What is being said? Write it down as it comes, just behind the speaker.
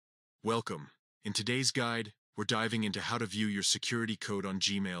Welcome. In today's guide, we're diving into how to view your security code on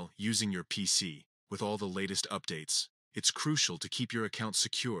Gmail using your PC. With all the latest updates, it's crucial to keep your account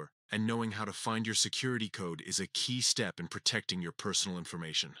secure, and knowing how to find your security code is a key step in protecting your personal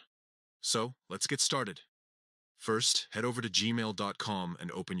information. So, let's get started. First, head over to gmail.com and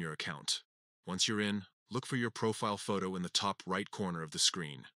open your account. Once you're in, look for your profile photo in the top right corner of the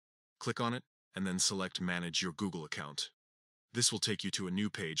screen. Click on it, and then select Manage Your Google account. This will take you to a new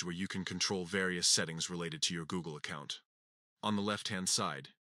page where you can control various settings related to your Google account. On the left-hand side,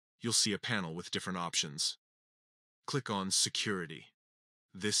 you'll see a panel with different options. Click on Security.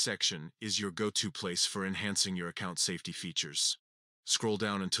 This section is your go-to place for enhancing your account safety features. Scroll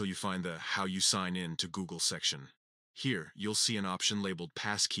down until you find the How You Sign In to Google section. Here, you'll see an option labeled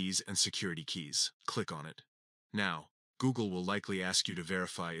Passkeys and Security Keys. Click on it. Now, Google will likely ask you to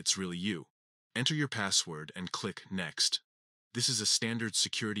verify it's really you. Enter your password and click Next. This is a standard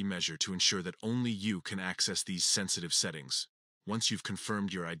security measure to ensure that only you can access these sensitive settings. Once you've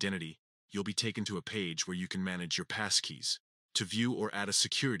confirmed your identity, you'll be taken to a page where you can manage your passkeys. To view or add a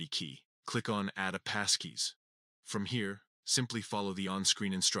security key, click on Add a Passkeys. From here, simply follow the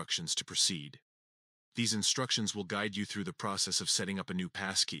on-screen instructions to proceed. These instructions will guide you through the process of setting up a new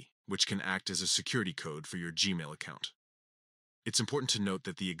passkey, which can act as a security code for your Gmail account. It's important to note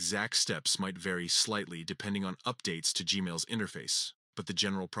that the exact steps might vary slightly depending on updates to Gmail's interface, but the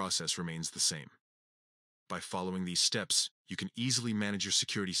general process remains the same. By following these steps, you can easily manage your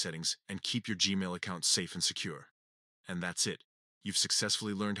security settings and keep your Gmail account safe and secure. And that's it. You've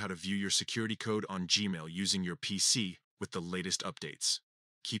successfully learned how to view your security code on Gmail using your PC with the latest updates.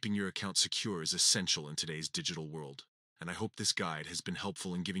 Keeping your account secure is essential in today's digital world, and I hope this guide has been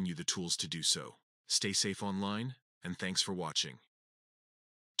helpful in giving you the tools to do so. Stay safe online, and thanks for watching.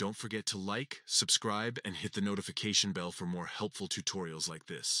 Don't forget to like, subscribe, and hit the notification bell for more helpful tutorials like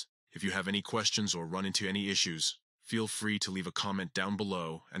this. If you have any questions or run into any issues, feel free to leave a comment down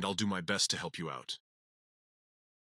below, and I'll do my best to help you out.